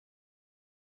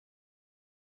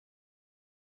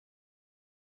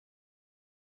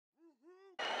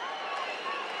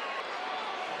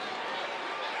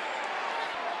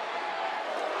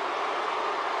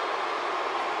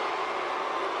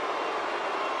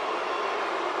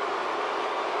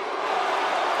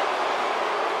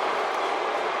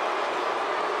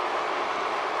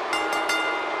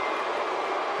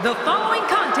The following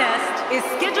contest is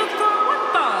scheduled for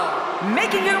one fall.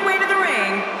 Making her way to the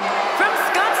ring from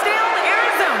Scottsdale,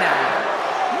 Arizona,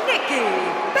 Nikki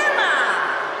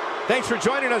Bella. Thanks for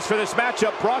joining us for this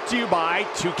matchup brought to you by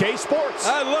 2K Sports.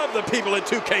 I love the people at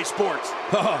 2K Sports.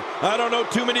 I don't know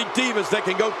too many divas that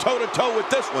can go toe-to-toe with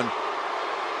this one.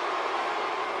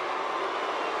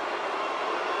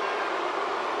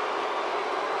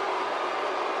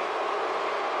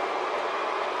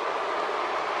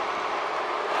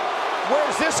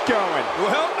 Where's this going?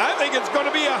 Well, I think it's going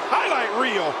to be a highlight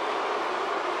reel.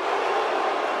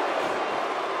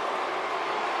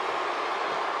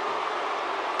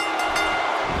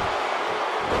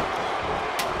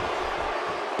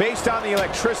 Based on the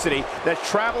electricity that's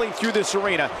traveling through this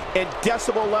arena and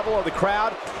decibel level of the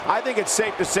crowd, I think it's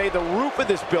safe to say the roof of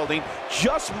this building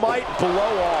just might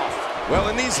blow off. Well,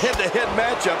 in these head-to-head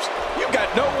matchups, you've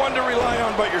got no one to rely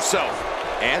on but yourself.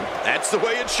 And that's the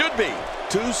way it should be.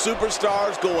 Two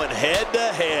superstars going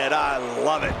head-to-head. I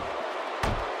love it.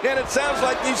 And it sounds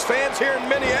like these fans here in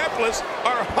Minneapolis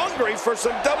are hungry for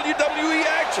some WWE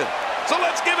action. So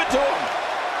let's give it to them.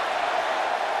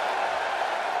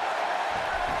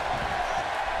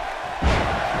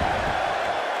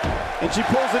 And she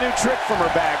pulls a new trick from her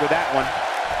bag with that one.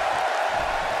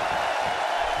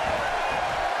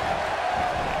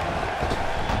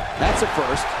 That's a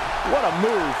first. What a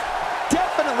move.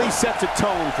 Definitely sets a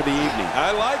tone for the evening.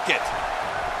 I like it.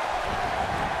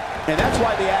 And that's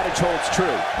why the adage holds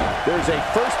true. There's a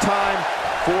first time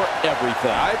for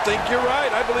everything. I think you're right.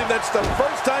 I believe that's the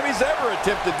first time he's ever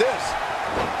attempted this.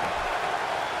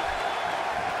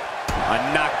 A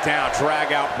knockdown,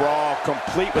 drag-out brawl,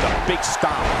 complete with a big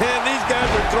stomp. And these guys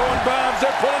are throwing bombs.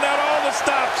 They're pulling out all the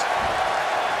stops.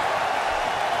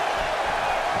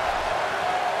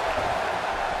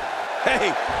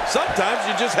 Hey, sometimes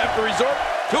you just have to resort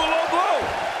to a low blow.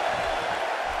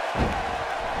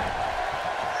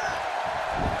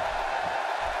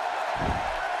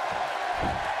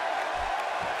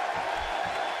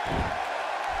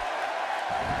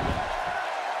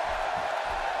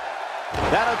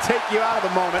 That'll take you out of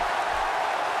the moment.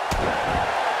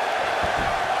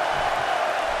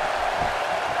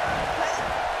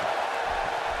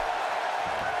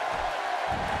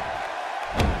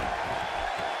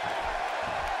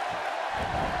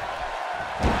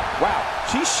 Wow,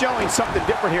 she's showing something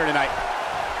different here tonight.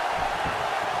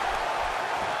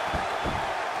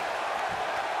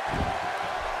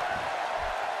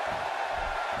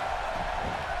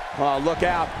 Oh, look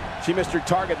out. She missed her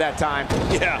target that time.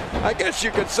 Yeah, I guess you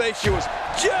could say she was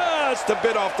just a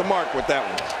bit off the mark with that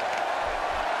one.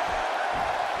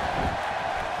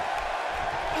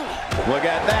 Look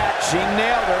at that. She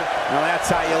nailed her. Now that's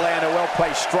how you land a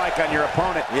well-placed strike on your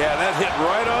opponent. Yeah, that hit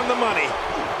right on the money.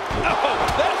 Oh,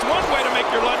 that's one way to make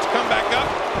your lunch come back up.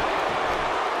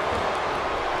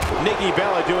 Nikki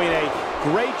Bella doing a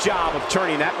great job of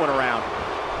turning that one around.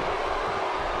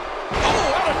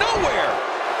 Oh, out of nowhere.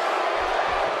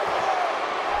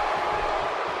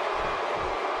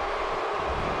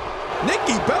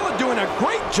 Nikki Bella doing a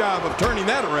great job of turning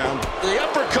that around. The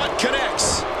uppercut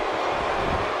connects.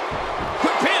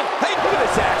 Quick pin. Hey, Look at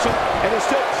this action, and there's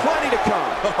still plenty to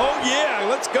come. oh, yeah,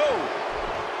 let's go.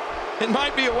 It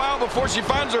might be a while before she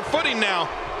finds her footing now.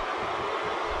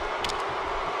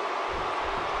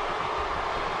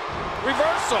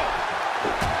 Reversal.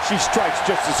 She strikes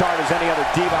just as hard as any other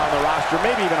diva on the roster,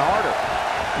 maybe even harder.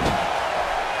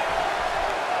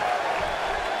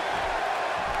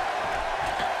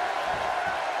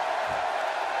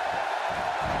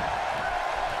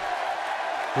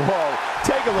 Whoa,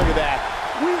 take a look at that.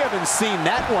 We haven't seen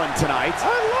that one tonight.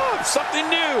 I love something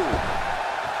new.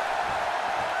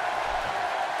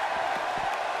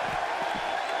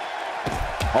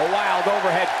 A wild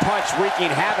overhead punch wreaking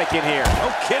havoc in here.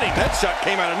 No kidding, that shot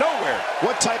came out of nowhere.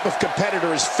 What type of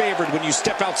competitor is favored when you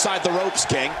step outside the ropes,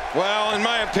 King? Well, in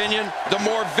my opinion, the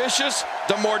more vicious,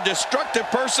 the more destructive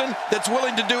person that's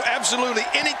willing to do absolutely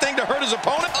anything to hurt his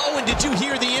opponent. Oh, and did you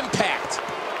hear the impact?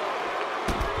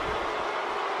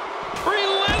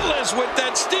 Relentless with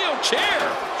that steel chair.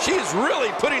 She's really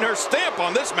putting her stamp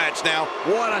on this match now.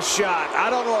 What a shot.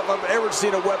 I don't know if I've ever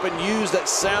seen a weapon used that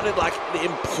sounded like it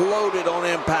imploded on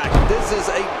impact. This is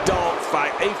a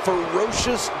dogfight, a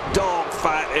ferocious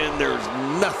dogfight, and there's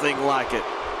nothing like it.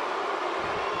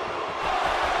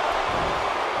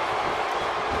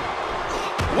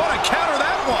 What a counter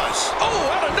that was. Oh,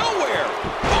 out of nowhere.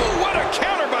 Oh, what a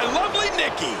counter by lovely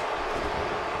Nikki.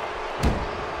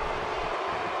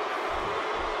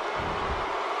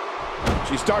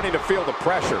 She's starting to feel the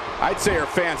pressure. I'd say her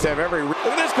fans have every... Look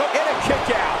at this, and a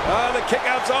kick out. The kick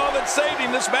out's all that's saved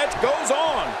him. This match goes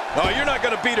on. Oh, you're not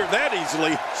going to beat her that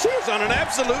easily. She's on an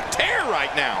absolute tear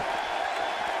right now.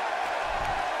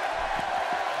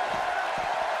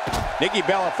 Nikki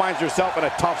Bella finds herself in a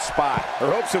tough spot.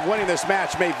 Her hopes of winning this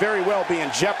match may very well be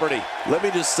in jeopardy. Let me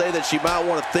just say that she might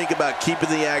want to think about keeping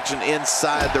the action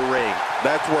inside the ring.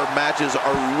 That's where matches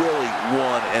are really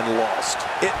won and lost.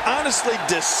 It honestly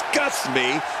disgusts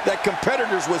me that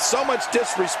competitors with so much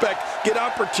disrespect get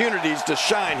opportunities to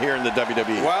shine here in the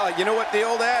WWE. Well, you know what the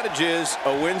old adage is,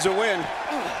 a win's a win.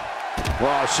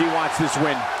 Well, she wants this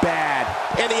win bad.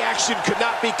 And the action could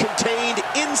not be contained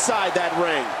inside that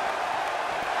ring.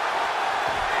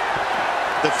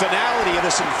 The finality of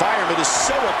this environment is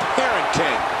so apparent,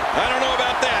 King. I don't know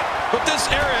about that, but this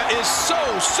area is so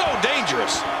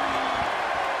dangerous.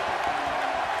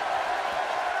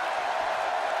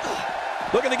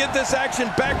 Looking to get this action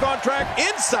back on track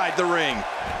inside the ring.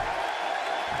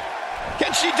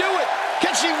 Can she do it?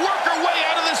 Can she work her way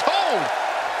out of this hold?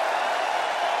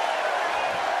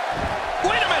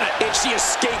 Wait a minute. And she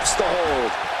escapes the hold.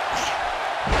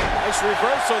 Nice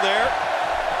reversal there.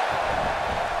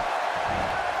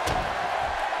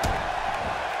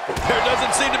 There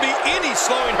doesn't seem to be any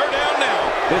slowing her down now.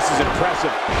 This is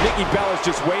impressive. Nikki Bella's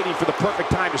just waiting for the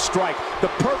perfect time to strike. The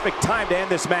perfect time to end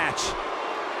this match.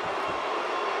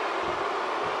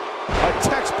 A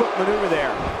textbook maneuver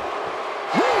there.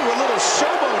 Woo, a little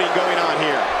showboating going on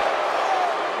here.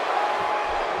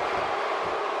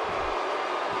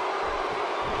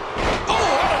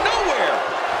 Oh, out of nowhere.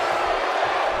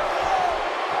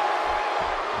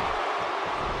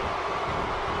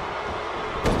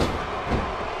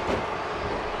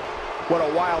 What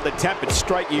a wild attempt at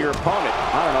striking your opponent.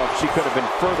 I don't know if she could have been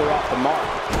further off the mark.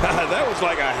 That was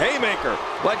like a haymaker.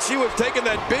 Like she was taking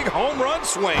that big home run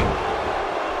swing.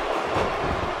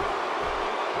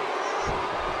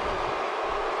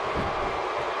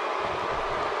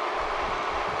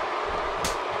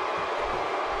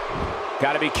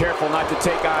 Got to be careful not to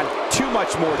take on too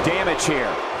much more damage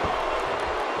here.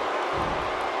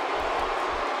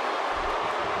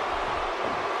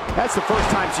 That's the first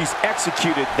time she's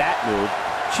executed that move.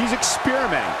 She's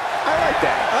experimenting. I like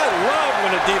that. I love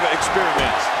when a diva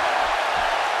experiments.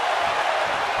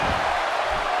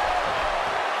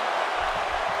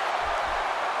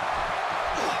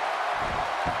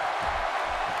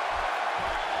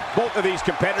 Both of these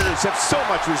competitors have so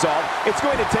much resolve, it's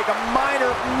going to take a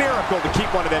minor miracle to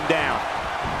keep one of them down.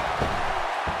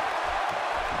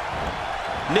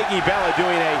 Nikki Bella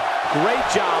doing a great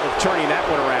job of turning that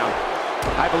one around.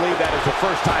 I believe that is the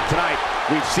first time tonight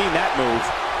we've seen that move.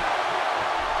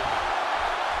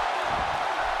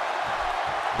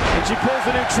 And she pulls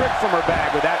a new trick from her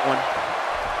bag with that one.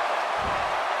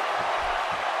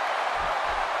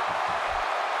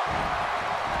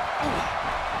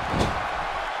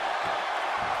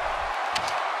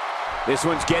 This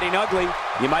one's getting ugly.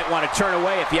 You might want to turn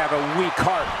away if you have a weak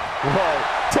heart. Whoa,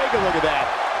 take a look at that.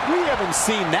 We haven't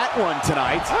seen that one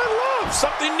tonight. I love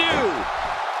something new.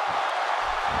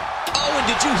 Oh, and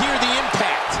did you hear the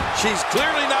impact? She's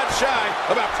clearly not shy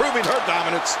about proving her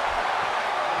dominance.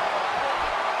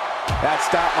 That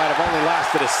stop might have only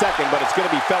lasted a second, but it's going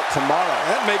to be felt tomorrow.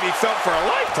 That may be felt for a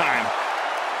lifetime.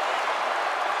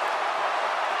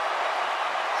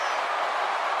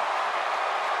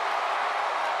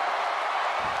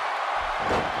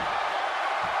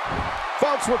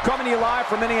 Folks, we're coming to you live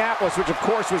from Minneapolis, which of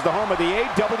course was the home of the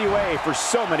AWA for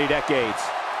so many decades.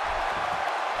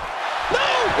 No!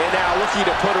 And now looking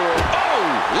to put her in. Oh,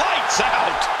 lights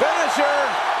out. Finisher.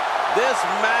 This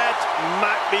match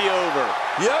might be over.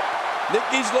 Yep.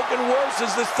 Nikki's looking worse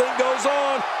as this thing goes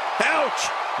on. Ouch.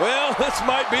 Well, this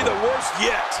might be the worst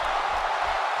yet.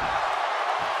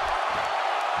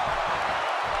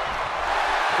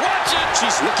 Watch it.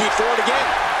 She's looking for it again.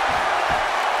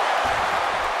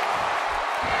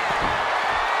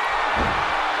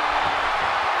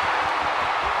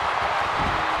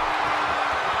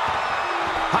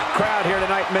 Hot crowd here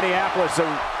tonight in Minneapolis, a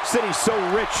city so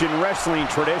rich in wrestling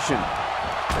tradition.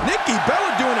 Nikki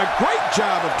Bella doing a great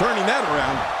job of turning that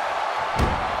around.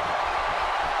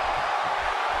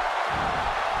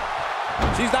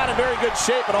 She's not in very good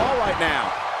shape at all right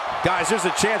now. Guys, there's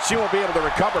a chance she won't be able to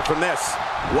recover from this.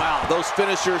 Wow, those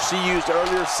finishers she used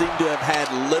earlier seem to have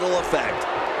had little effect.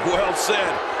 Well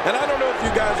said. And I don't know if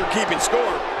you guys are keeping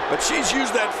score, but she's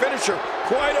used that finisher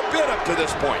quite a bit up to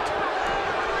this point.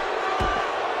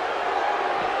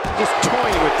 Just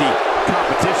toying with the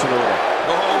competition a little.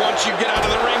 Oh, once you get out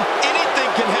of the ring, anything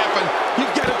can happen.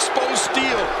 You've got exposed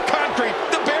steel, concrete,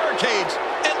 the barricades,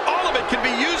 and all of it can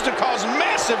be used to cause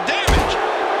massive damage.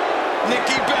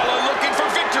 Nikki Bella looking for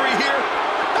victory here.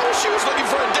 I wish she was looking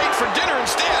for a date for dinner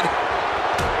instead.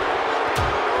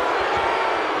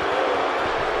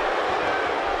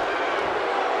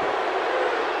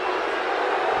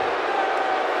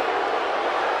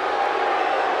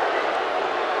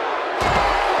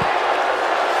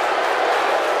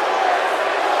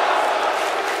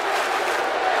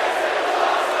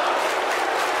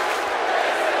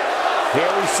 Here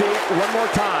we see it one more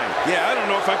time. Yeah, I don't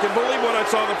know if I can believe what I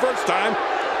saw the first time.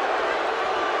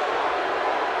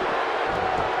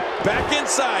 Back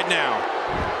inside now.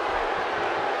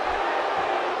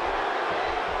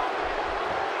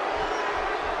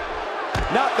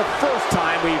 Not the first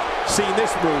time we've seen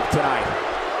this move tonight.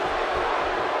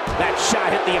 That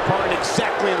shot hit the opponent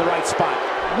exactly in the right spot.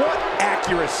 What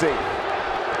accuracy.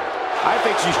 I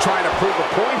think she's trying to prove a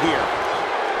point here.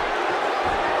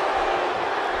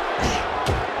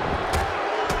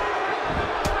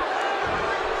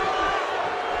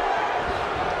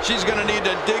 She's going to need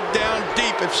to dig down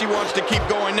deep if she wants to keep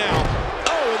going now.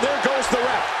 Oh, and there goes the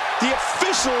ref. The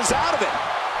official is out of it.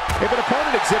 If an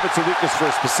opponent exhibits a weakness for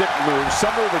a specific move,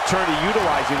 some will return to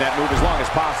utilizing that move as long as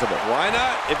possible. Why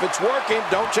not? If it's working,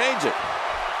 don't change it.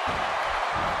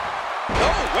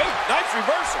 Oh, wait, nice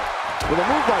reversal. With a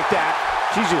move like that,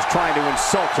 she's just trying to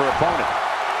insult her opponent.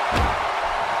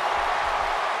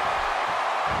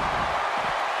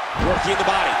 Working the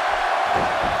body.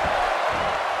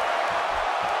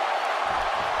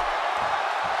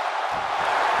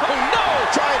 Oh, no!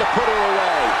 Trying to put her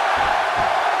away.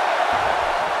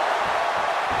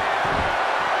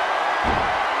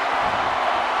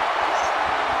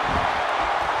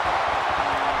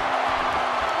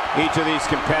 Each of these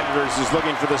competitors is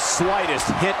looking for the slightest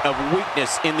hint of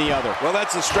weakness in the other. Well,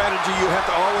 that's a strategy you have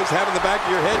to always have in the back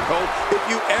of your head, Cole. If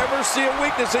you ever see a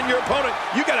weakness in your opponent,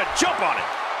 you got to jump on it.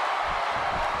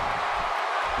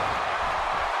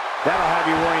 That'll have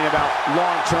you worrying about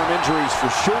long-term injuries for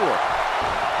sure.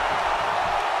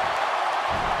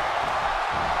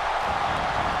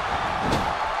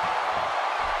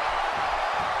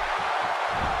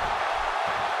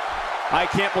 I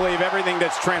can't believe everything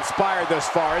that's transpired thus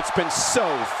far. It's been so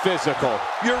physical.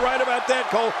 You're right about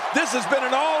that, Cole. This has been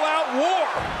an all-out war.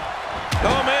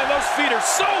 Oh, man, those feet are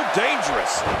so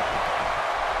dangerous.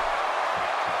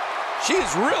 She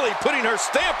is really putting her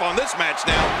stamp on this match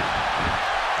now.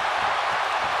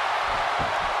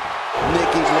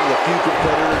 Nikki's one of the few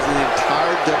competitors in the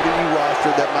entire WWE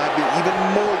roster that might be even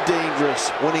more dangerous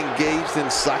when engaged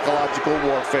in psychological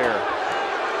warfare.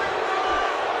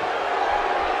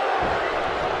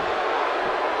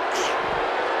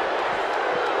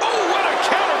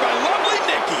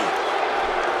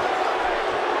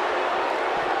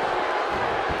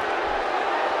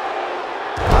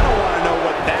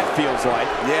 Feels like.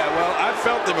 Yeah, well, I've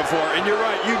felt it before, and you're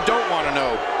right, you don't want to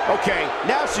know. Okay,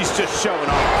 now she's just showing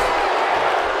off.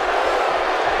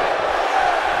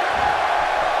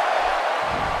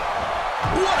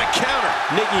 What a counter!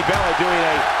 Nikki Bella doing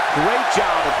a great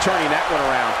job of turning that one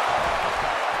around.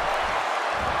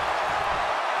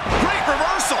 Great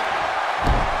reversal!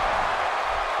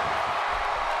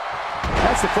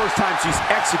 That's the first time she's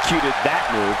executed that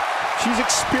move. She's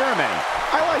experimenting.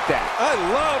 I like that. I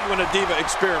love when a diva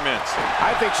experiments.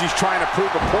 I think she's trying to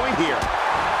prove a point here.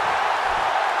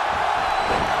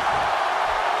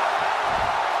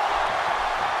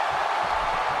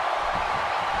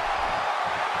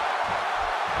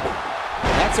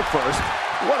 That's a first.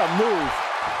 What a move.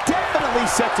 Definitely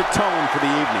sets a tone for the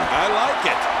evening. I like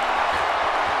it.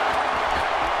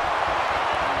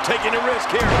 Taking a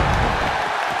risk here.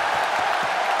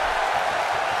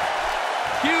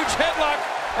 Huge headlock.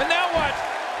 And now what?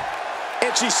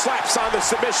 And she slaps on the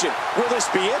submission. Will this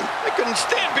be it? I couldn't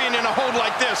stand being in a hold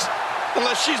like this,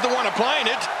 unless she's the one applying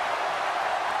it.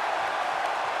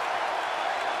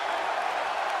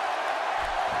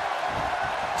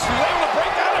 She's able to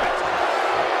break out of it.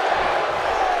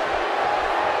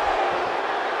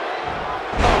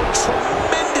 Oh,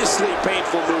 tremendously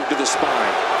painful move to the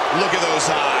spine. Look at those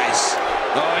eyes.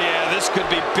 Oh, yeah, this could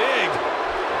be big.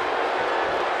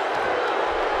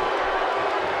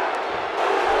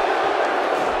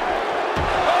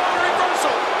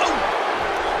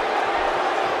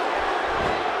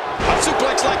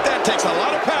 Like that takes a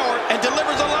lot of power and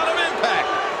delivers a lot of impact.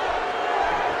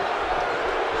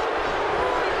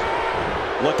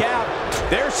 Look out.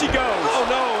 There she goes. Oh,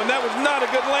 no, and that was not a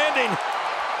good landing.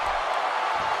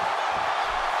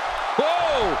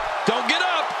 Whoa, don't get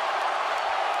up.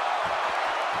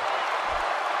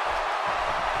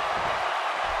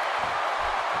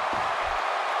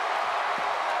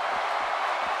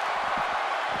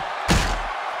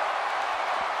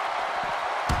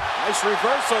 Nice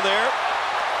reversal there.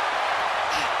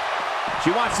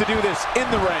 She wants to do this in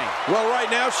the ring. Well, right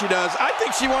now she does. I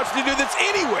think she wants to do this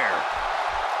anywhere.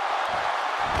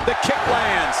 The kick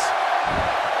lands.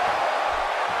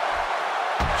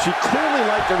 She clearly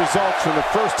liked the results from the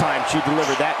first time she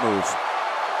delivered that move.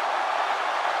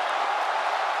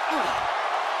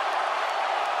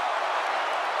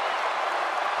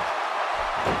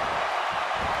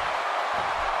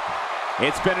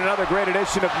 It's been another great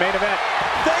edition of Main Event.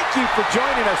 Thank you for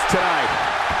joining us tonight.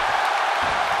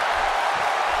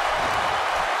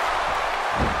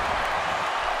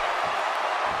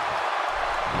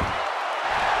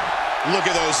 Look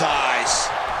at those eyes.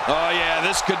 Oh, yeah,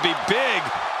 this could be big.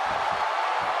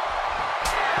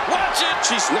 Watch it.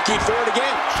 She's looking for it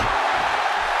again.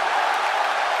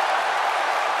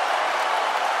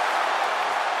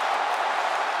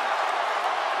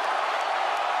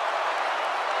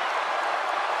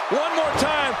 One more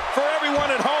time for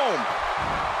everyone at home.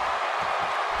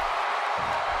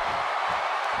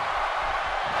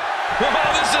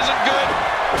 Oh, this isn't good.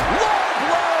 Low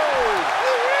blow.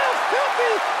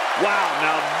 Wow,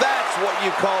 now that's what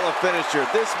you call a finisher.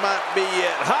 This might be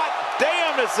it. Hot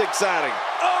damn, it's exciting.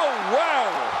 Oh, wow.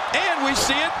 And we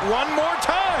see it one more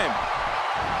time.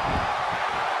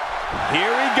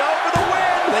 Here we go for the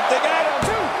win. Think they got him.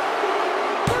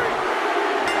 2, 3.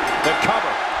 The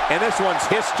cover. And this one's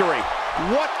history.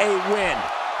 What a win.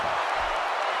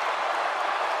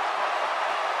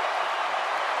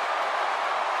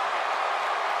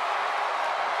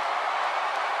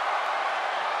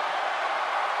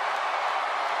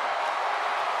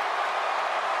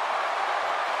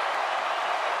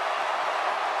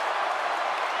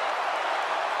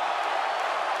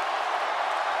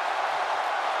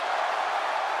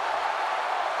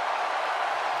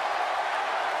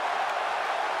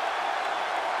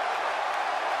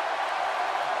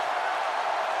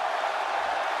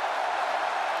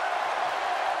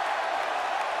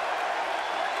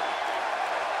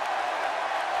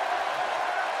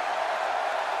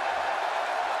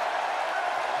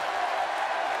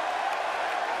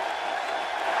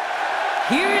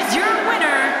 Here's your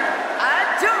winner,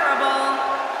 Adorable.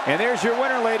 And there's your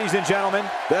winner, ladies and gentlemen.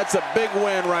 That's a big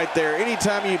win right there.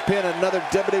 Anytime you pin another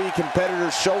WWE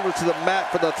competitor's shoulder to the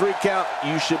mat for the 3 count,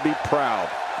 you should be proud.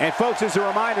 And folks, as a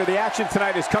reminder, the action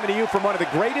tonight is coming to you from one of the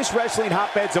greatest wrestling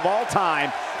hotbeds of all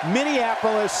time,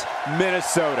 Minneapolis,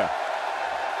 Minnesota.